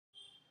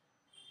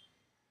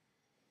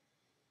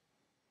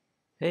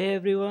Hey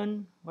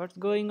everyone, what's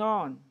going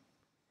on?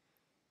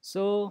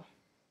 So,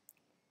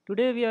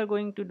 today we are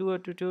going to do a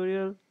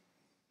tutorial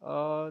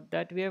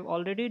that we have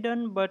already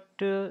done, but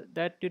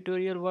that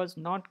tutorial was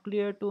not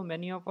clear to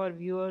many of our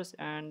viewers,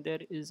 and there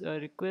is a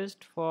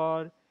request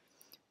for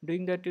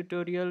doing the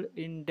tutorial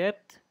in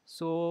depth.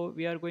 So,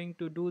 we are going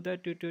to do the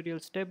tutorial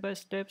step by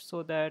step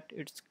so that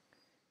it's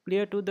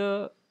clear to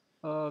the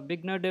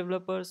beginner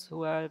developers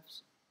who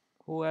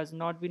has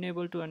not been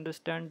able to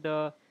understand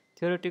the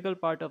theoretical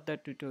part of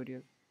that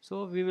tutorial.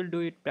 So, we will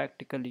do it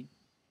practically.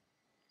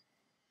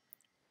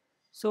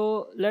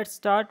 So let's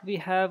start. We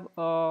have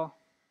a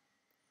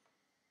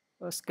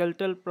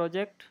skeletal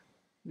project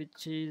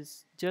which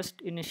is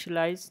just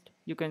initialized.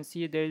 You can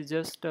see there is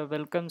just a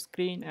welcome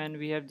screen and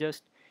we have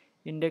just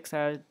index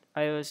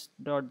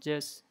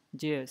ios.js.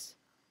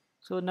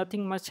 So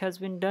nothing much has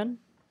been done.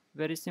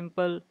 Very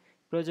simple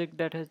project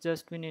that has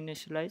just been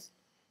initialized,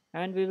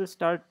 and we will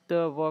start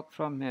the work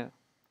from here.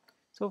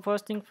 So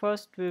first thing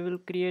first, we will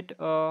create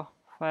a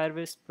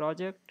Firebase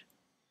project.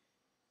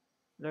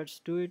 Let's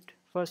do it.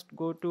 First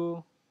go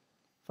to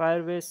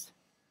Firebase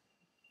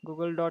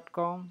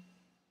google.com,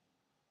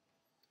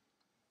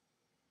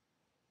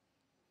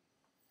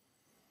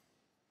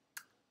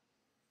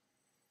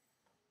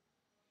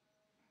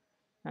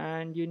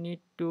 and you need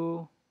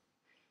to,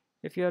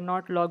 if you are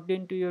not logged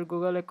into your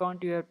Google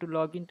account, you have to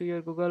log into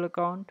your Google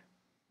account,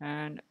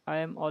 and I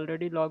am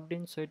already logged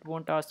in, so it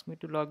won't ask me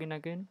to log in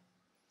again.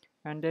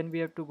 And then we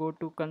have to go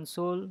to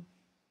console.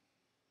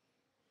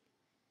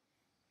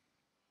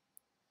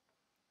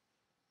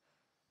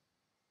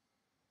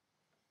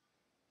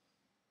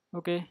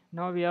 Okay,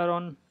 now we are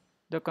on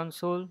the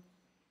console.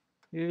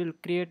 We will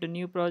create a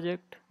new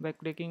project by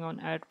clicking on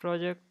add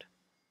project.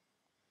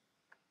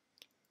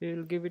 We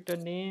will give it a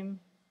name.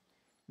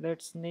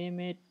 Let's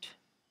name it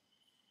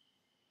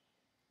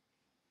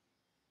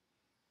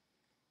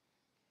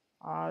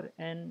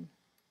RN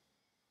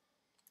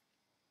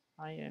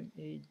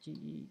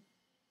IMAGE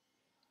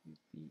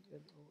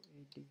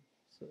UPLOAD.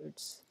 So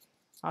it's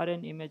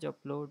RN image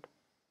upload,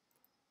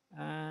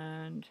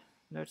 and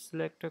let's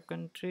select a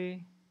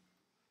country.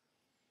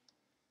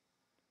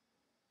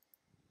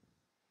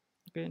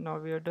 Okay, now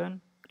we are done.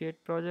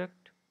 Create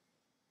project.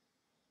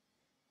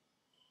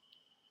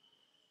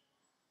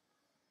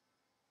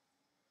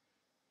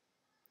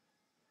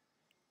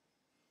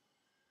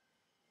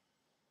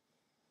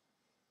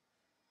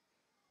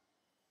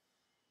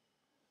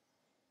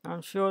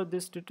 I'm sure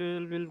this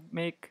tutorial will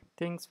make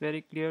things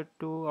very clear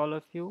to all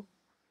of you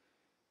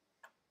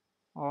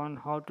on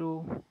how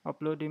to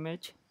upload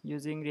image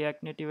using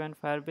React Native and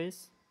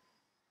Firebase.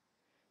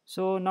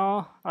 So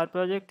now our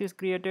project is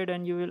created,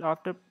 and you will,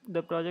 after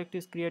the project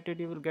is created,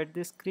 you will get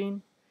this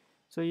screen.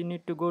 So you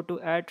need to go to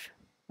add,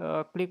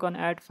 click on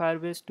add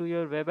Firebase to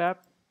your web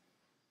app,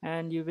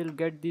 and you will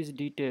get these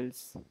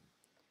details.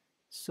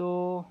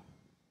 So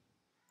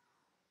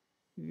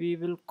we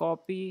will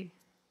copy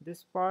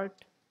this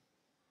part,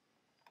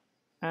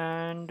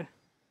 and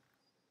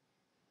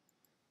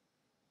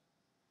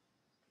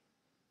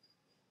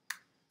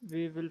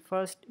we will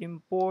first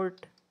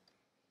import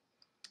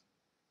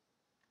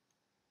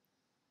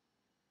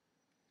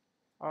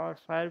our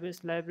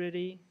Firebase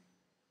library.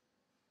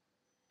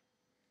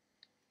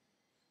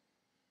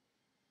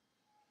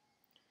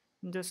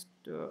 Just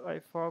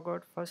I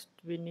forgot, first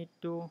we need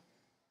to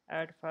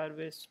add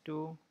Firebase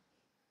to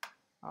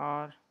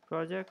our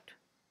project.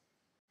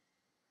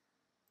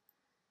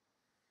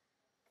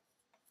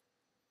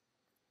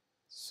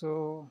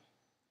 So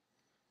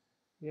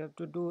we have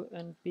to do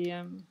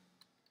npm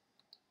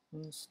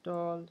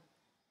install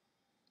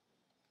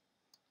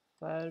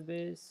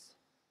Firebase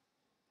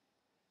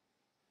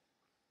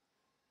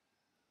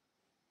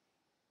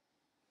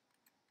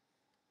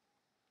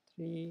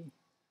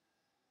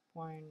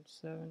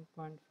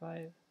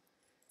 3.7.5.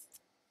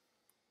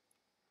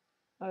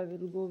 I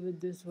will go with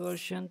this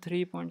version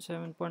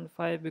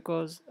 3.7.5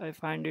 because I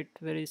find it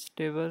very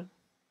stable.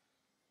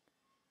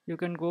 You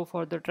can go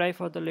for the try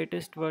for the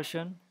latest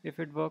version if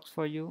it works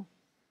for you.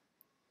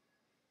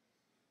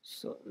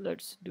 So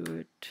let's do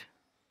it.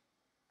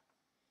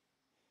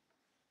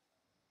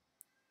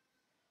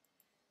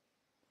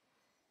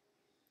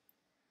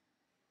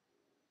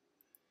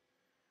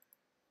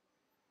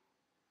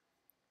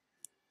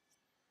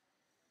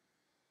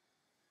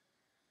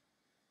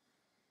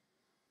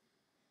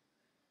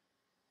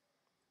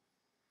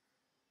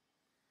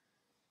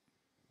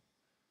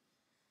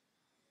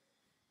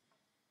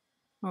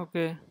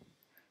 Okay,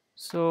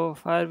 so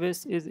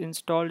Firebase is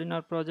installed in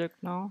our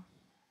project now,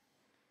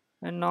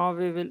 and now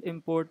we will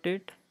import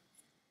it.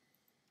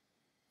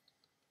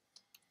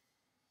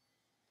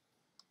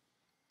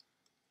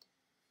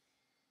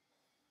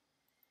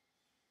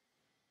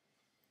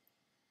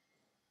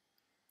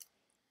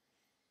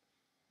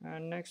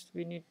 And next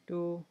we need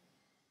to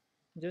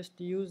just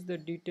use the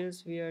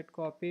details we had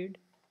copied,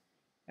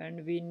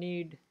 and we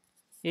need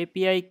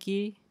API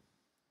key,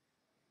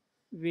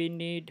 we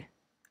need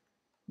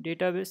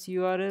database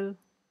URL,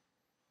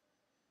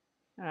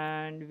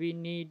 and we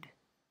need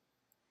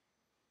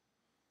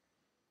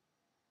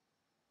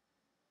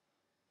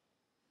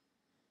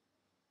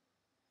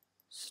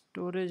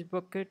storage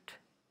bucket,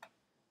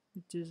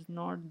 which is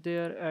not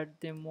there at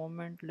the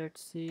moment.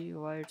 Let's see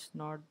why it's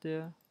not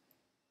there.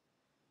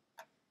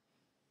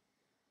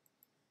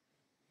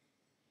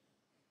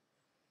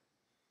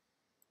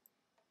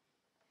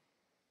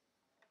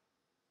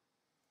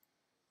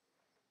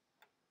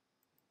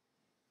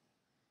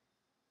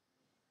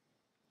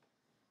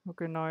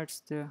 Okay, now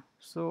it's there.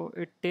 So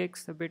it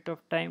takes a bit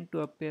of time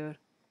to appear.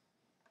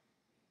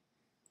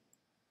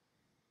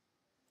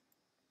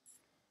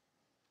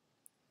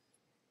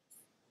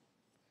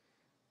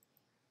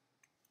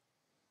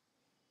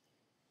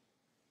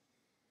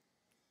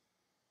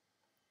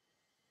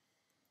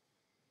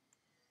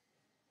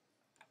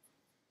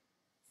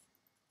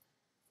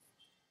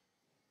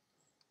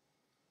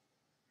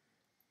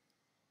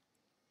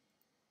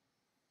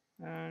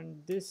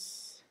 And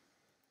this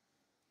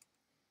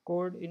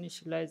code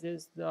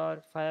initializes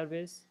our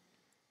Firebase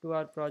to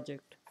our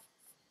project.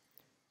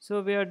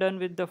 So we are done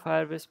with the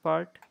Firebase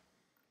part.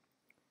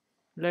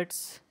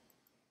 Let's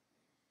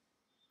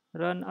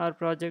run our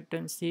project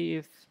and see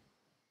if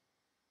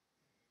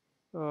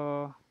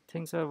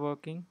things are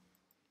working.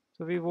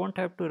 So we won't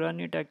have to run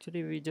it,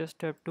 actually we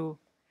just have to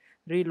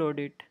reload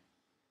it.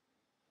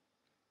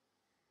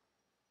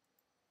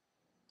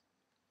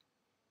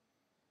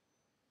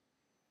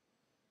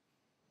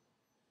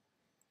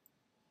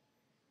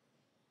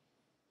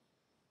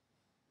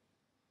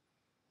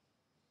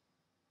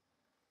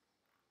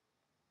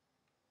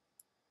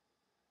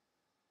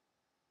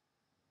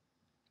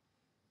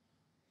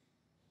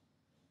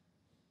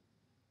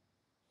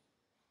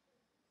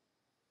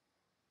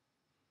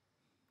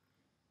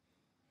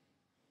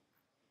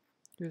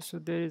 Okay, so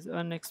there is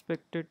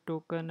unexpected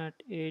token at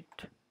 8.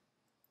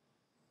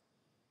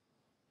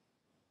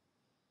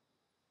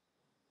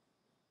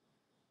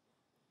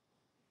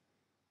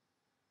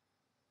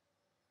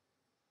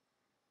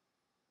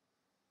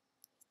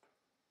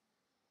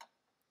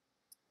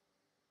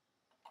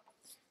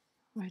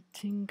 I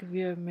think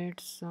we have made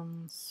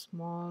some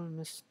small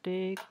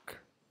mistake.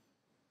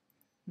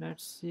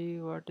 Let's see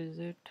what is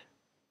it.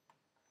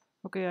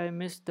 Okay, I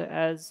missed the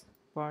as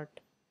part.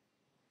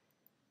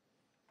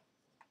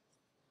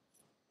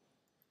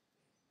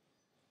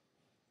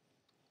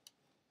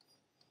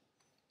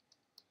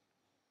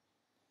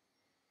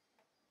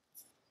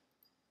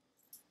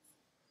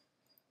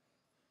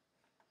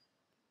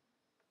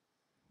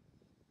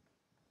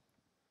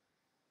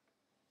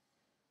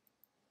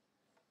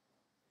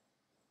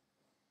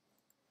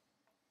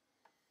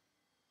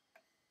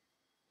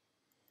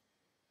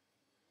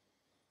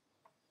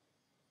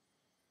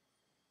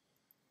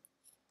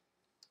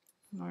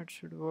 Now it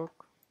should work.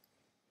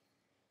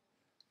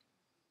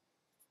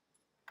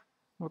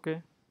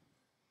 Okay,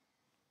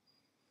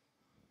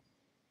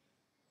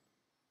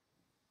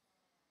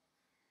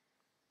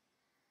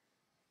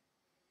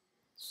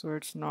 so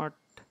it's not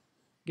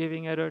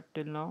giving error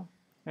till now,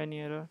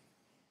 any error.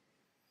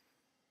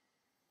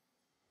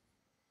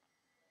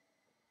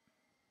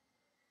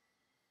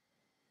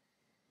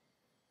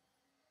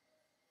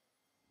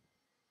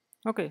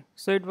 Okay,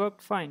 so it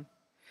worked fine.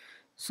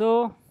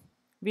 So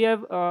we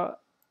have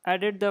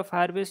added the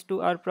Firebase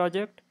to our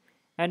project,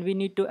 and we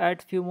need to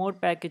add few more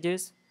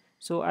packages.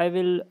 So I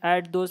will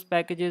add those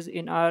packages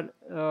in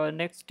our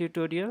next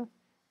tutorial.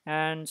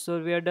 And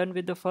so we are done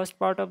with the first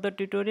part of the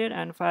tutorial,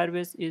 and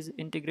Firebase is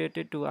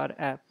integrated to our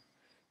app.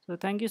 So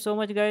thank you so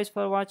much guys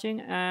for watching,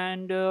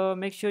 and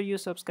make sure you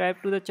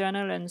subscribe to the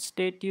channel and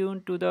stay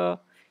tuned to the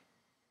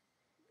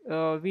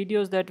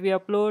videos that we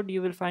upload.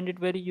 You will find it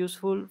very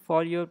useful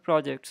for your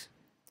projects.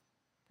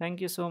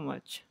 Thank you so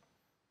much.